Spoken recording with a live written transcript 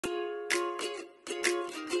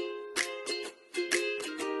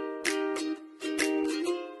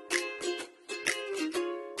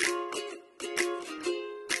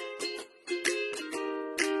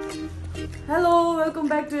Hello welcome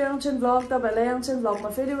back to याङचेन vlog. तपाईहरुलाई याङचेन भ्लगमा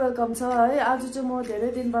फेरि welcome छ है। आज चाहिँ म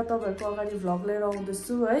धेरै दिन बाद तपाईहरुको अगाडि भ्लग लिएर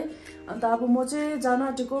आउँदैछु है। अन्त अब म चाहिँ जान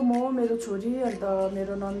आँटेको मेरो छोरी अन्त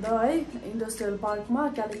मेरो नन्द है इन्डस्ट्रियल पार्कमा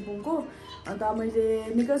कालिम्पोङको। अन्त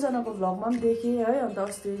मैले निकै जनाको भ्लगमा पनि देखेँ है, अन्त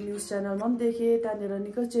अस्ति न्युज च्यानलमा पनि देखेँ त्यहाँनिर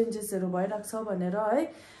निकै चेन्जेसहरु भइरहेको छ भनेर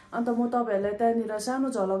है। अन्त म तपाईहरुलाई त्यहाँनिर सानो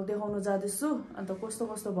झलक देखाउन जाँदैछु, अन्त कस्तो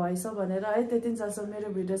कस्तो भएछ भनेर है। त्यतिन्जेलसम्म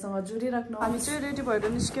मेरो भिडियोसँग जोडिराख्नु। हामी चाहिँ रेडी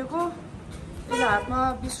भएर निस्केको। यसले हातमा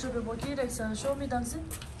 20 रुपैयाँ बोकिरहेको छ। सोमी दान्सी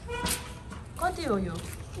कति हो यो?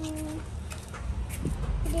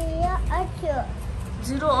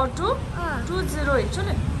 0 20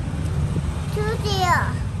 एक्चुअली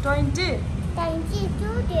 20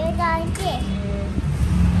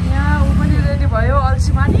 यहाँ ऊ पनि रेडी भयो,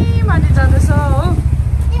 अल्छी मानी जाँदैछ हो।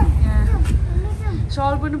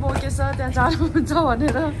 सल पनि बोकेछ त्यहाँ जानु हुन्छ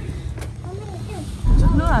भनेर।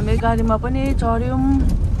 जुन हामी गाडीमा पनि चढ्यौँ।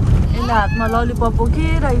 यसले हातमा ललिपप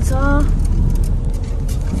बोकिरहेछ।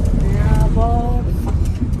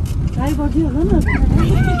 ट्राई गरिदियो होला न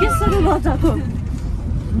कसरी बजाएको।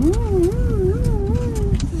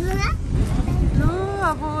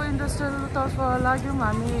 अब इन्डस्ट्रियल तर्फ लाग्यौँ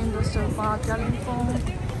हामी। इन्डस्ट्रियल पार्क कालिम्पोङ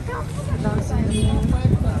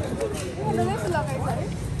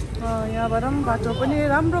यहाँबाट पनि बाटो पनि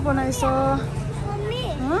राम्रो बनाएछ।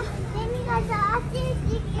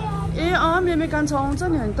 ए मेमे कान्छा आउँछ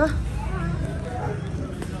नि होइन त।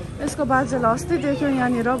 यसको बाजेलाई अस्ति देख्यो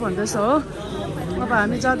यहाँनिर भन्दैछ हो। अब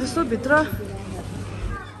हामी जाँदैछौँ भित्र।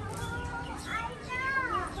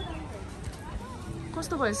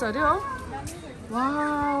 कस्तो भएछ अरे हो।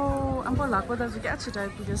 वाउ आम्पो लाको दाजु क्या छिटो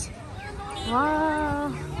आइपुगेछ।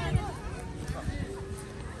 वाउ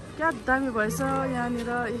क्या दामी भएछ यहाँनिर।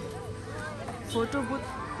 फोटो बुथ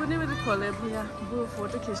पनि खोले यहाँ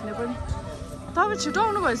फोटो खिच्ने पनि। तपाईँ छिटो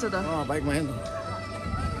आउनु भएछ त। बाइकमा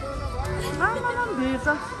आमामा भिड त।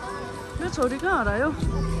 मेरो छोरी कहाँ हरायो?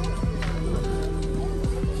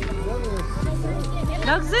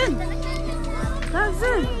 दार्जिलिङ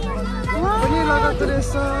पनि लगाएको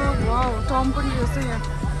रहेछ। वाउ टम पनि रहेछ यहाँ।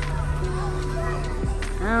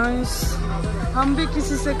 हम भी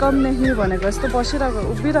किसी से कम नहीं भनेको जस्तो बसिरहेको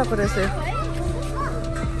उभिरहेको रहेछ।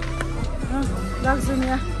 दार्जिलिङ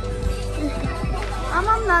यहाँ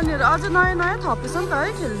आमा नानीहरू अझ नयाँ थपेछ नि त है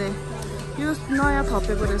खेल्ने। यो नयाँ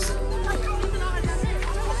थपेको रहेछ।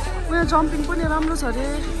 उयो जम्पिङ पनि राम्रो छ अरे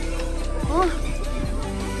हो।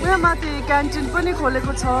 उयो माथि क्यान्टिन पनि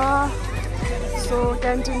खोलेको छ। सो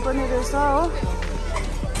क्यान्टिन पनि रहेछ हो।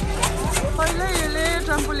 पहिल्यै यसले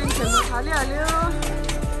ट्राम्पोलिन खेल्न थालिहाल्यो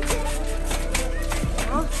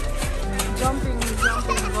हो। जम्पिङ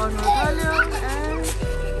गर्नु थाल्यो।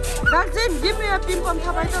 दार्जिलिङ गिभ मी अ पिम्पम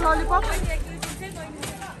थापाइ त ललिपप।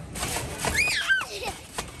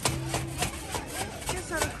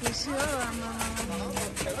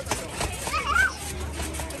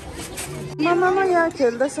 मामा यहाँ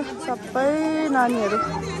खेल्दैछ सबै नानीहरू।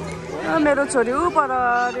 मेरो छोरी ऊ पर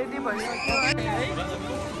रेडी भइसक्यो।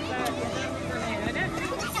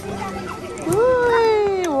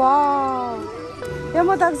 वाउ यहाँ म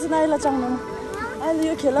दार्जिलिङ आइला चाहनु अहिले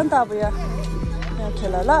यो खेल नि त। अब यहाँ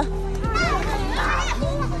खेल ल।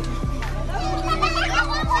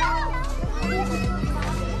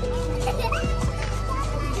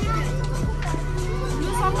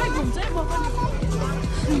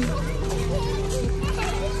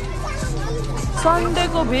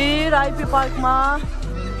 सन्डेको भिड आइपी पार्कमा।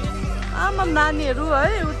 आमा नानीहरू है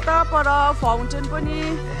उता पर फाउन्टेन पनि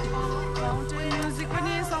म्युजिक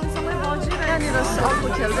पनि सँगसँगै बजिरहेको। यहाँनिर अर्को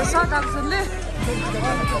खेल्दैछ दार्जिलिङले।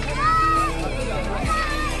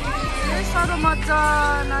 साह्रो मजा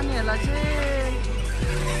नानीहरूलाई चाहिँ।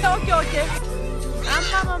 ओके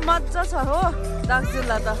आमामा मजा छ हो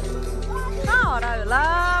दार्जिलिङलाई त। कहाँ हरायो होला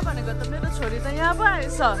भनेको त मेरो छोरी त यहाँ पो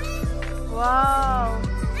आएछ। वाउ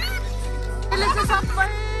यसले चाहिँ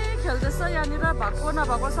सबै खेल्दैछ यहाँनिर। भएको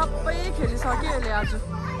नभएको सबै खेलिसक्यो यसले आज।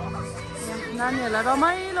 नानीहरूलाई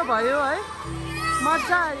रमाइलो भयो है,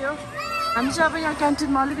 मजा आयो। हामी चाहिँ अब यहाँ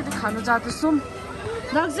क्यान्टिनमा अलिकति खानु जाँदैछौँ।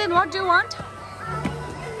 Darjeeling what do want?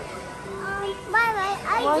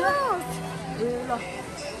 ए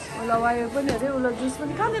ल वायो पनि अरे उसलाई जुस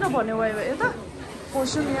पनि कहाँनिर भन्यो वायो यता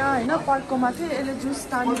पस्यौँ यहाँ होइन पार्कको माथि। यसले जुस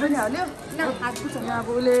तानी पनि हाल्यो। यहाँ अब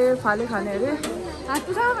उसले फाले खाने अरे।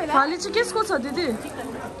 फाले चाहिँ केसको छ दिदी?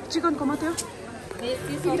 चिकनको मात्रै हो।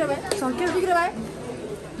 सक्यो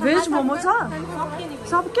भेज मोमो छ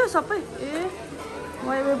सक्यो सबै। ए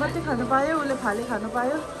वायो मात्रै खानु पायो, उसले फाले खानु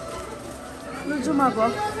पायो। लु जाउँ अब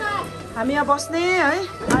हामी यहाँ बस्ने है।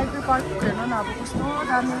 आइपी पार्क हेर्नु न अब कस्तो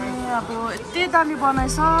दामी। अब यति दामी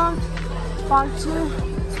बनाएछ पार्क चाहिँ।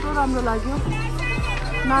 कस्तो राम्रो लाग्यो।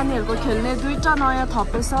 नानीहरूको खेल्ने दुईटा नयाँ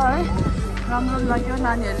थपेछ है राम्रो लाग्यो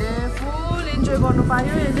नानीहरूले फुल इन्जोय गर्नु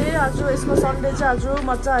पायो यसले आज यसको सन्डे चाहिँ आज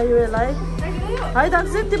मजा आयो यसलाई है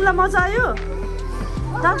दाक्सिन तिमीलाई मजा आयो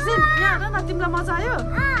दाक्सिन यहाँ हेर न तिमीलाई मजा आयो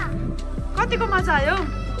कतिको मजा आयो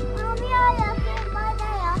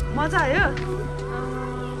मजा आयो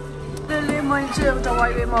त्यसले मैले चाहिँ एउटा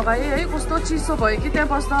वाइवे मगाएँ है कस्तो चिसो भयो कि त्यहाँ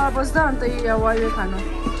बस्दा बस्दा अन्त यहाँ वाइवे खानु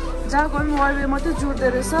जहाँ गयो पनि वाइवे मात्रै जुट्दो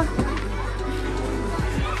रहेछ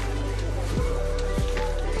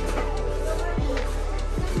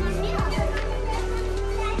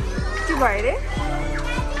के भयो अरे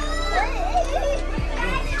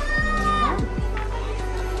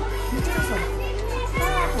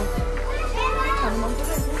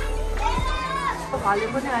फाले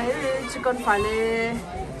पनि आयो चिकन फाले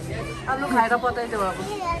आलु खाएर बताइदेऊ अब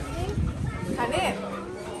खाने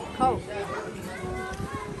खाऊ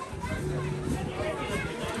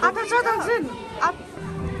आटा छ दार्जिलिङ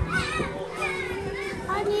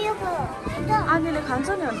आनीले खान्छ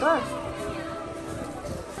नि अन्त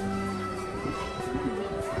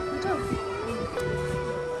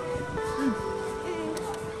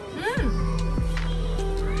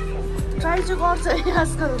ट्राई चाहिँ गर्छ है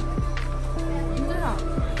आजकल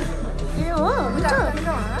ए हो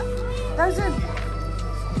दार्जिलिङ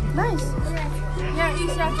नाइस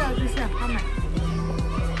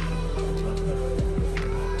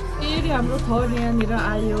फेरि हाम्रो थर यहाँनिर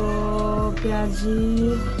आयो प्याजी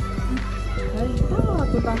है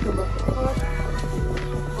तातो तातो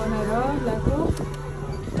बनाएर ल्याएको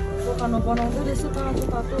दोकानमा बनाउँदै रहेछ तातो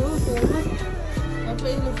तातो हो त्यसले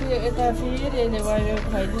फेरि यता फेरि यसले वाइवे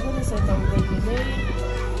खुवाइदिँदो रहेछ यता बहिनीले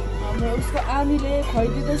हाम्रो उसको आनीले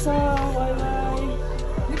खुवाइदिँदैछ वाइ वाइ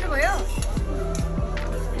मिठो भयो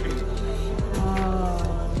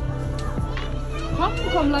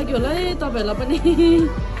कम लाग्यो होला है तपाईँहरूलाई पनि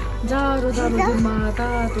जाडो जाडो दिनमा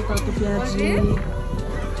तातो तातो प्याजी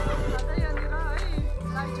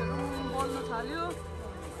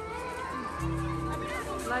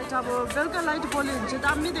लाइट अब बेलुका लाइट बल्यो भने चाहिँ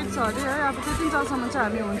दामी देख्छ अरे है अब त्यति जलसम्म चाहिँ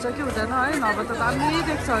हामी हुन्छ कि हुँदैन है नभए त दामी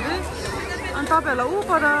देख्छ अरे अनि तपाईँहरूलाई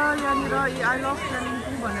ऊपर यहाँनिर आई लभ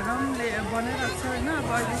कालिम्पोङ भनेर पनि बनाइरहेको छ होइन अब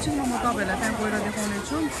अहिले चाहिँ म तपाईँहरूलाई त्यहाँ गएर देखाउने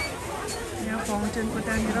छु यहाँ फाउन्टेनको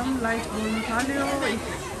त्यहाँनिर पनि लाइट बल्नु थाल्यो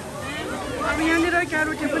अब यहाँनिर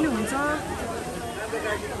क्यारोटे पनि हुन्छ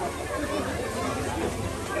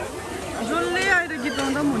जसले आएर गीत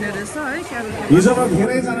गाउँदा पनि हुने रहेछ है क्यारोटे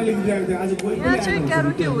यहाँ चाहिँ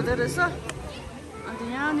क्यारोटे हुँदो रहेछ अन्त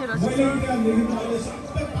यहाँनिर चाहिँ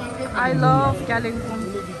आई लभ कालिम्पोङ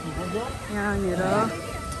यहाँनिर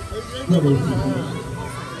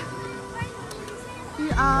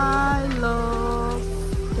आई लभ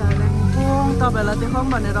कालिम्पोङ तपाईँहरूलाई देखाउँ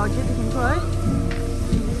भनेर अघिदेखिको है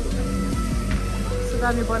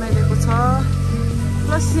दामी बनाइदिएको छ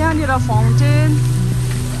प्लस यहाँनिर फाउन्टेन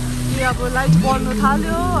कि अब लाइट बल्नु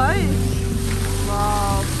थाल्यो है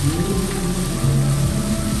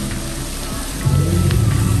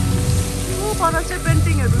पर चाहिँ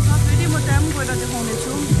पेन्टिङहरू छ फेरि म त्यहाँ पनि गएर देखाउने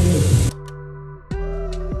छु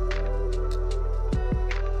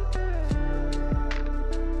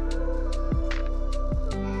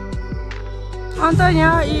अन्त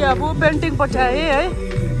यहाँ यी अब पेन्टिङपट्टि आएँ है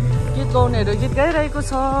गीत गाउनेहरू गीत गाइरहेको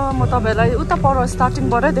छ म तपाईँहरूलाई उता पर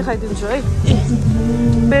स्टार्टिङबाटै देखाइदिन्छु है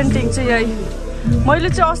पेन्टिङ चाहिँ यही मैले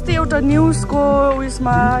चाहिँ अस्ति एउटा न्युजको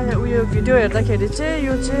उयसमा उयो भिडियो हेर्दाखेरि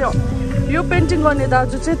चाहिँ यो पेन्टिङ गर्ने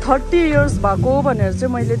दाजु चाहिँ 30 इयर्स भएको भनेर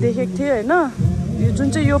चाहिँ मैले देखेको थिएँ होइन यो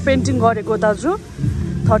जुन चाहिँ यो पेन्टिङ गरेको दाजु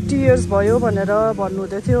 30 इयर्स भयो भनेर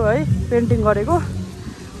भन्नुहुँदै थियो है पेन्टिङ गरेको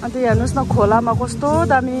अन्त हेर्नुहोस् न खोलामा कस्तो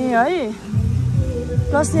दामी है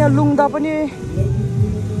प्लस यहाँ लुङ्दा पनि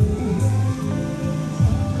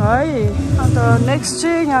है अन्त नेक्स्ट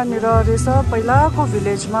चाहिँ यहाँनिर रहेछ पहिलाको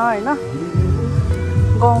भिलेजमा होइन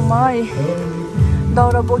गाउँमा है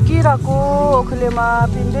दाउरा बोकिरहेको ओखलेमा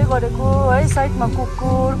पिन्दै गरेको है साइडमा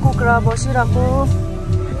कुखुरा बसिरहेको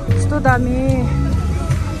यस्तो दामी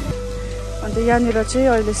अन्त यहाँनिर चाहिँ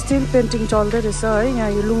अहिले स्टिल पेन्टिङ चल्दै रहेछ है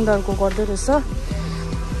यहाँ यो लुङदारको गर्दै रहेछ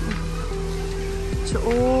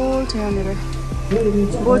ओल्ड यहाँनिर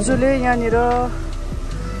बोजूले यहाँनिर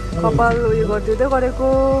कपाल उयो गरिदिँदै गरेको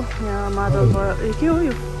यहाँ मादल के हो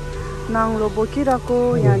यो नाङ्लो बोकिरहेको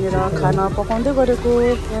यहाँनिर खाना पकाउँदै गरेको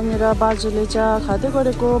यहाँनिर बाजुले चिया खाँदै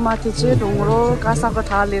गरेको माथि चाहिँ ढुङ्ग्रो काँसाको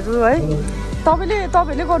थालहरू है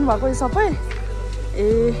तपाईँले गर्नुभएको यो सबै ए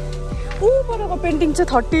ऊपरको पेन्टिङ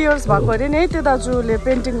चाहिँ 30 इयर्स भएको अरे नि है त्यो दाजुले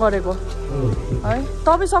पेन्टिङ गरेको है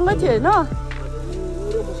तपाईँसँगै थियो होइन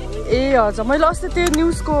ए हजुर मैले अस्ति त्यो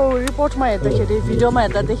न्युजको रिपोर्टमा हेर्दाखेरि भिडियोमा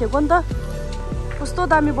हेर्दा देखेको नि त कस्तो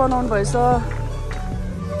दामी बनाउनु भएछ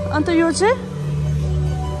अन्त यो चाहिँ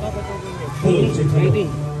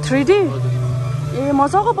 3D ए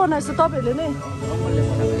मजाको बनाएछ तपाईहरुले नै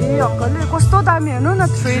ए अंकलले कस्तो दामी हेर्नु न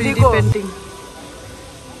 3D को पेन्टिङ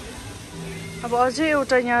अब अझै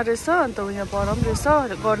एउटा यहाँ रहेछ अन्त यहाँ परम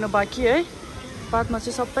रहेछ गर्नु बाँकी है बादमा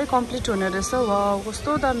चाहिँ सबै कम्प्लिट हुने रहेछ वाउ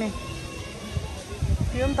कस्तो दामी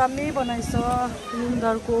यो पनि दामी बनाएछ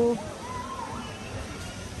रुमदारको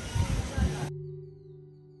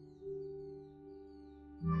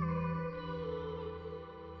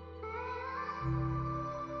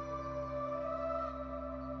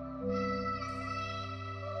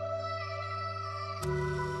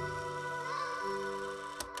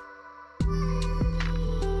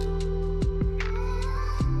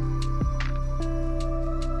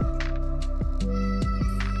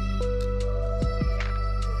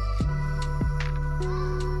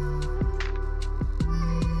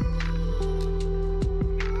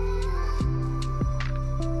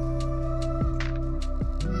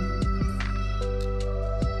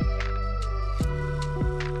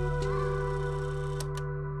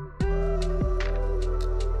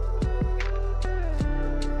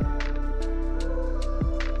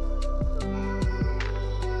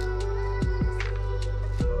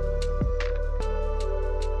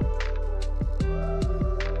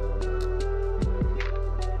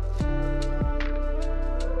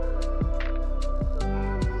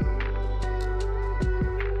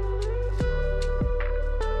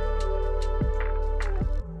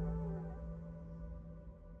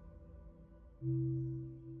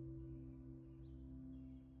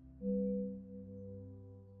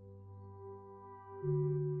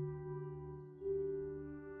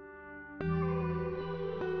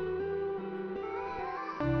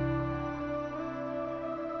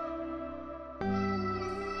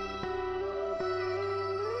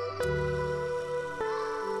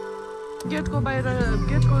गेटको बाहिर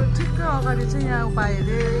गेटको ठिक्कै अगाडि चाहिँ यहाँ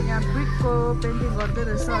उपायले यहाँ ब्रिकको पेन्टिङ गर्दै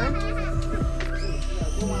रहेछ है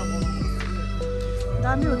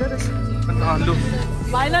दामी हुँदो रहेछ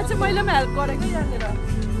भाइलाई चाहिँ मैले पनि हेल्प गरेँ कि यहाँनिर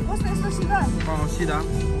कस्तो यस्तो सिधा सिधा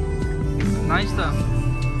नाइस त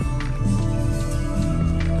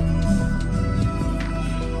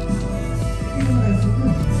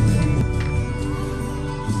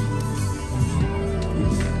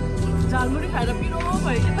झालमुरी खाएर पिरो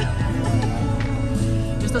भयो कि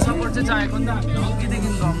यस्तो सपोर्ट चाहिँ चाहिएको नि त हामीलाई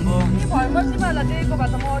अघिदेखि गम्बो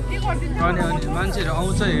अनि मान्छेहरू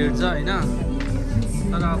आउँछ हेर्छ होइन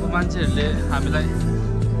तर अब मान्छेहरूले हामीलाई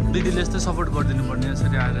दिदीले यस्तै सपोर्ट गरिदिनु पर्ने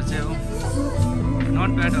यसरी आएर चाहिँ हो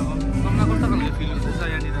नट ब्याड अब तपाईँलाई कस्तो खालको फिल हुँदैछ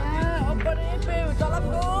यहाँनिर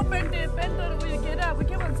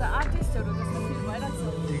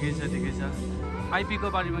ठिकै छ आइपीको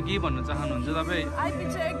बारेमा के भन्नु चाहनुहुन्छ तपाईँ आइपी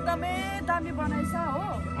चाहिँ एकदमै दामी बनाएछ हो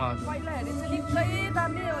पहिला हेरे चाहिँ निकै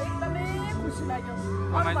दामी हो एकदमै खुसी लाग्यो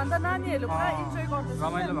अरूभन्दा नानीहरूले पुरा इन्जोय गर्दैछ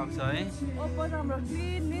रमाइलो भएको छ है ओपन हाम्रो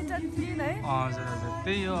क्लिन निट एन्ड क्लिन है हजुर हजुर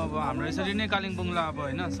त्यही हो अब हाम्रो यसरी नै कालिम्पोङलाई अब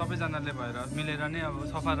होइन सबैजनाले भएर मिलेर नै अब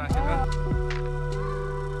सफा राखेर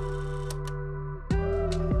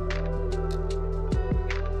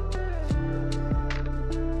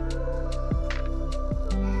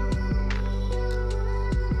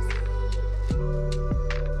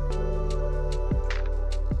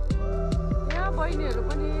बहिनीहरू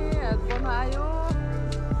पनि हेल्प गर्नु आयो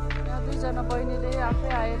यहाँ दुईजना बहिनीले आफै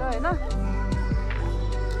आएर होइन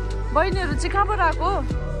बहिनीहरू चाहिँ कहाँबाट आएको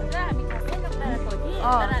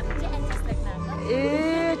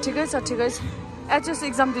ए ठिकै छ एचएस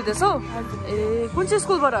इक्जाम दिँदैछौ ए कुन चाहिँ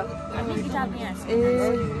स्कुलबाट ए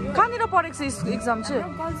कहाँनिर परेको छ इक्जाम चाहिँ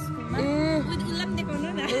ए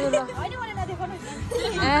ल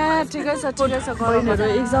ए ठिकै छ बहिनीहरू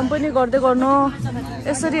इक्जाम पनि गर्दै गर्नु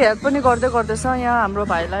यसरी हेल्प पनि गर्दैछ यहाँ हाम्रो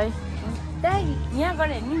भाइलाई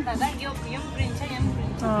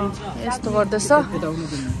यस्तो गर्दैछ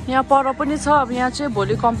यहाँ पर पनि छ अब यहाँ चाहिँ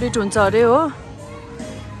भोलि कम्प्लिट हुन्छ अरे हो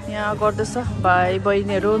यहाँ गर्दैछ भाइ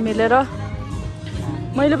बहिनीहरू मिलेर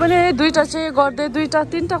मैले पनि दुईवटा चाहिँ गर्दै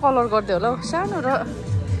तिनवटा कलर गर्दै होला सानो र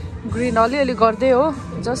ग्रिन अलिअलि गर्दै हो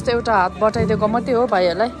जस्ट एउटा हात बटाइदिएको मात्रै हो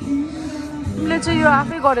भाइहरूलाई तिमीले चाहिँ यो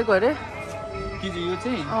आफै गरेको अरे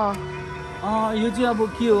यो चाहिँ अब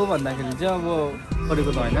के हो भन्दाखेरि चाहिँ अब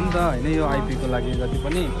गरेको त होइन नि त होइन यो आइपीको लागि जति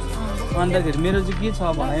पनि अन्तखेरि मेरो चाहिँ के छ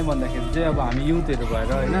भन्दाखेरि चाहिँ अब हामी युथहरू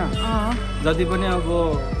भएर होइन जति पनि अब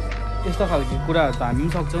यस्तो खालको कुराहरू त हामी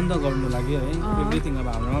पनि सक्छौँ नि त गर्नु लागि है एभ्रिथिङ अब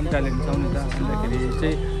हाम्रोमा पनि ट्यालेन्ट छ नि त अन्तखेरि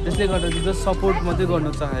चाहिँ त्यसले गर्दा चाहिँ जस्ट सपोर्ट मात्रै गर्न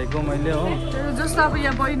चाहेको मैले हो जस्तो अब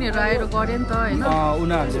यहाँ बहिनीहरू आएर गरे नि त होइन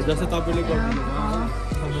उनीहरूले जस्तो तपाईँले गर्नु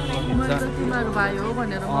तिमीहरू भाइ हो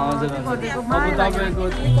भनेर हजुर अब तपाईँको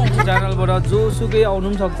च्यानलबाट जोसुकै आउनु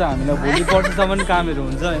पनि सक्छ हामीलाई भोलि पर्सिसम्म कामहरू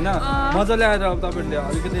हुन्छ होइन मजाले आएर अब तपाईँहरूले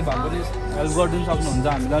अलिकति भए पनि हेल्प गरिदिनु सक्नुहुन्छ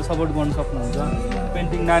हामीलाई सपोर्ट गर्नु सक्नुहुन्छ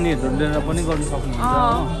पेन्टिङ नानीहरू लिएर पनि गर्नु सक्नुहुन्छ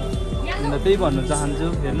हो अन्त त्यही भन्नु चाहन्छु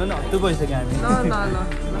हेर्नु न हत्तु भइसक्यो हामी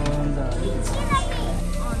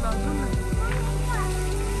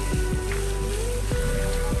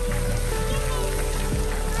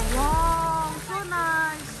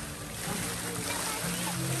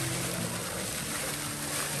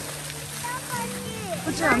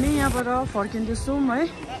हामी यहाँबाट फर्किँदैछौँ है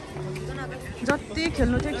जति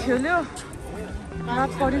खेल्नु थियो खेल्यो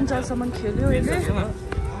रात परिन्जेलसम्म खेल्यो यसले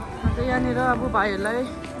अन्त यहाँनिर अब भाइहरूलाई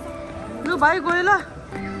लु भाइ गयो ल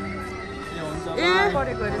ए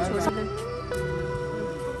परेको अरे छोराले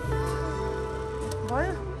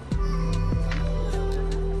भयो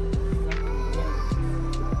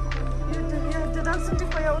त्यो डान्सिङ ठिक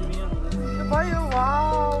भयो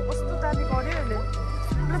वाउ कस्तो दामी गर्यो यसले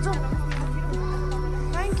ल जाउँ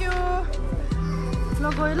थ्याङ्क यू ल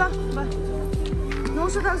गयो ल बाई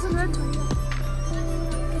नौसो डान्सिङ रेट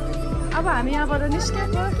अब हामी यहाँबाट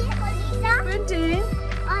निस्केको पेन्टिङ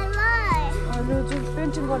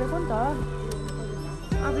पेन्टिङ गरेको नि त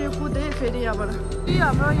अब यो कुदे फेरि यहाँबाट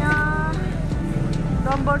हाम्रो यहाँ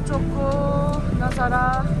डम्बर चोकको नजारा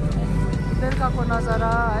बेलुकाको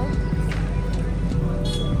नजारा है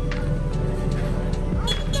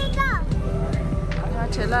यहाँ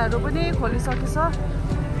ठेलाहरू पनि खोलिसकेछ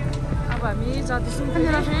अब हामी जाँदैछौँ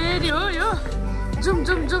त्यहाँनिर फेरि हो यो जुम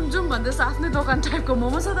जुम जुम जुम भन्दैछ आफ्नै दोकान टाइपको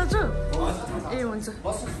मोमो छ दाजु ए हुन्छ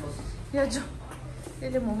यहाँ जाउँ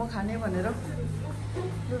यसले मोमो खाने भनेर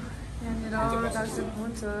यहाँनिर दार्जिलिङ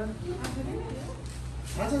हुन्छ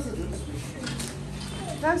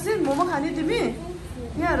दार्जिलिङ मोमो खाने तिमी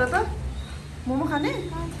यहाँ हेर त मोमो खाने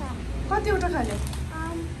कतिवटा खाने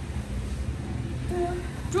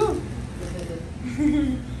 2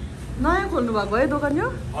 नयाँ खोल्नु भएको है दोकान यो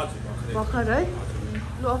भर्खर है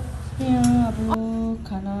ल यहाँ अब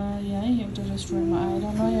खाना यहाँ एउटा रेस्टुरेन्टमा आएर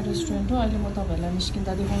नयाँ रेस्टुरेन्ट हो अहिले म तपाईँहरूलाई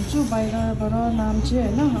निस्किँदा देखाउँछु बाहिरबाट नाम चाहिँ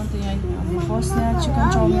होइन अन्त यहाँ हाम्रो फर्स्ट यहाँ चिकन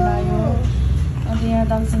चाउमिन आयो अन्त यहाँ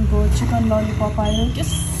दार्जिलिङको चिकन ललिपप आयो के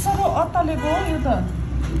साह्रो अत्तालेको हो यो त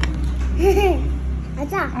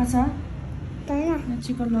आच्छा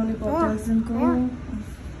चिकन ललिपप दार्जिलिङको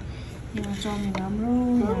यहाँ चाउमिन हाम्रो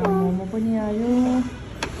यहाँ मोमो पनि आयो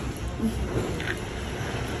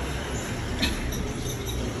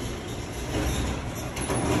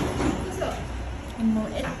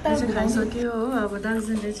खाइसक्यो हो अब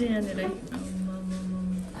दार्जिलिङले चाहिँ यहाँनिर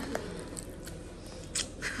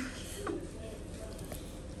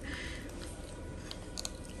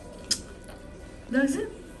दार्जिलिङ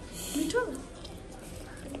मिठो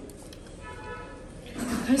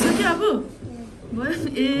खाइसक्यो अब भयो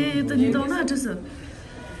ए यो त निदाउन आँटेछ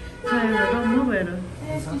खाएर डम्म भएर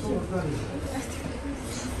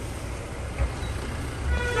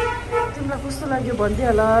तिमीलाई कस्तो लाग्यो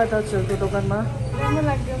भनिदिइहाल दाजुहरूको दोकानमा राम्रो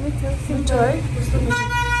लाग्यो मिठो मिठो है कस्तो मिठो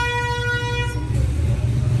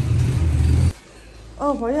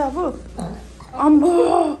भयो अब अम्बो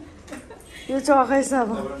यो चाहिँ अगाइछ अब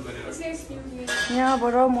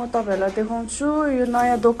यहाँबाट म तपाईँहरूलाई देखाउँछु यो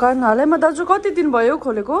नयाँ दोकान हालैमा दाजु कति दिन भयो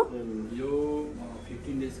खोलेको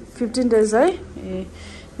 15 डेज है ए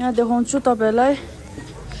यहाँ देखाउँछु तपाईँहरूलाई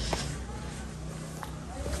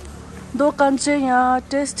दोकान चाहिँ यहाँ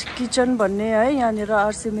टेस्ट किचन भन्ने है यहाँनिर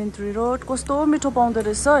आरसी मिन्त्री रोड कस्तो मिठो पाउँदो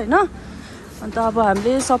रहेछ होइन अन्त अब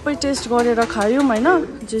हामीले सबै टेस्ट गरेर खायौँ होइन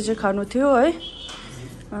जे खानु थियो है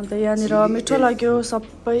अन्त यहाँनिर मिठो लाग्यो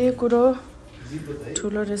सबै कुरो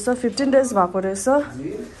ठुलो रहेछ 15 डेज भएको रहेछ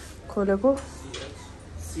खोलेको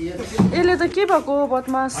यसले त के भएको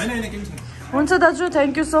बदमास हुन्छ दाजु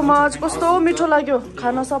थ्याङ्क यू सो मच कस्तो मिठो लाग्यो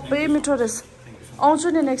खाना सबै मिठो रहेछ आउँछु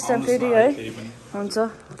नि नेक्स्ट टाइम फेरि है हुन्छ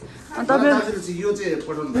अन्त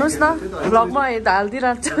हेर्नुहोस् न भ्लगमा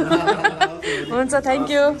हालिदिइराख्छु हुन्छ थ्याङ्क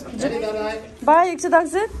यू बाई एकछिन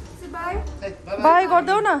दाजु बाई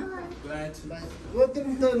गरिदेऊ न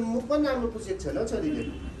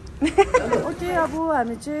ओके अब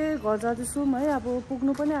हामी चाहिँ घर जाँदैछौँ है अब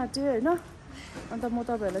पुग्नु पनि आँट्यो होइन अन्त म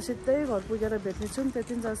तपाईँहरूलाई सिधै घर पुगेर भेट्नेछु नि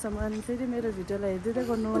त्यतिन्जेलसम्म फेरि मेरो भिडियोलाई हेरिदिँदै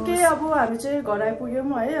गर्नु ओके अब हामी चाहिँ घर आइपुग्यौँ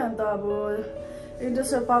है अन्त अब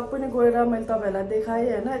इन्डस्ट्रियल पार्क पनि गएर मैले तपाईँहरूलाई देखाएँ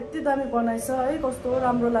होइन यति दामी बनाएछ है कस्तो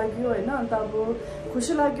राम्रो लाग्यो होइन अन्त अब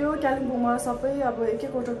खुसी लाग्यो कालिम्पोङमा सबै अब एक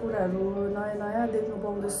एकवटा कुराहरू नयाँ नयाँ देख्नु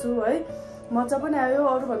पाउँदैछु है मजा पनि आयो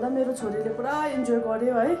अरूभन्दा मेरो छोरीले पुरा इन्जोय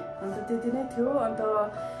गर्यो है अन्त त्यति नै थियो अन्त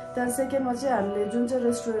त्यहाँ सेकेन्डमा चाहिँ हामीले जुन चाहिँ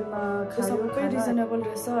रेस्टुरेन्टमा सबै रिजनेबल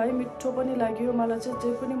रहेछ है, मिठो पनि लाग्यो मलाई चाहिँ।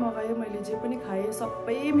 जे पनि मगाएँ मैले, जे पनि खाएँ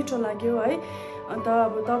सबै मिठो लाग्यो है। अन्त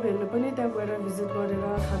अब तपाईँहरूले पनि त्यहाँ गएर भिजिट गरेर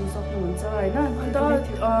खानु सक्नुहुन्छ होइन। अन्त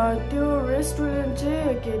त्यो रेस्टुरेन्ट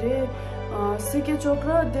चाहिँ के अरे सिके चोक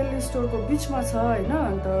र दिल्ली स्टोरको बिचमा छ होइन।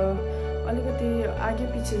 अन्त अलिकति आगे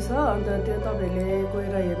पछि छ, अन्त त्यो तपाईँहरूले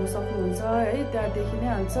गएर हेर्नु सक्नुहुन्छ है, त्यहाँ देखि नै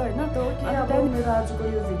हाल्छ होइन। अन्त मेरो आजको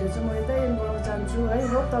यो भिडियो चाहिँ म यतै एन्ड गर्न चाहन्छु है।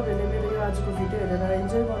 होप तपाईँहरूले मेरो यो आजको भिडियो हेरेर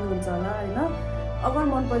इन्जोय गर्नुहुन्छ होला होइन। अगर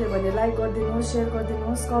मन पर्यो भने लाइक गरिदिनुहोस्, सेयर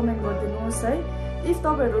गरिदिनुहोस्, कमेन्ट गरिदिनुहोस् है। इफ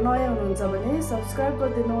तपाईँहरू नयाँ हुनुहुन्छ भने सब्सक्राइब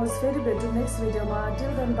गरिदिनुहोस्। फेरि भेट्छु नेक्स्ट भिडियोमा।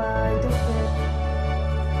 Till then by, take care.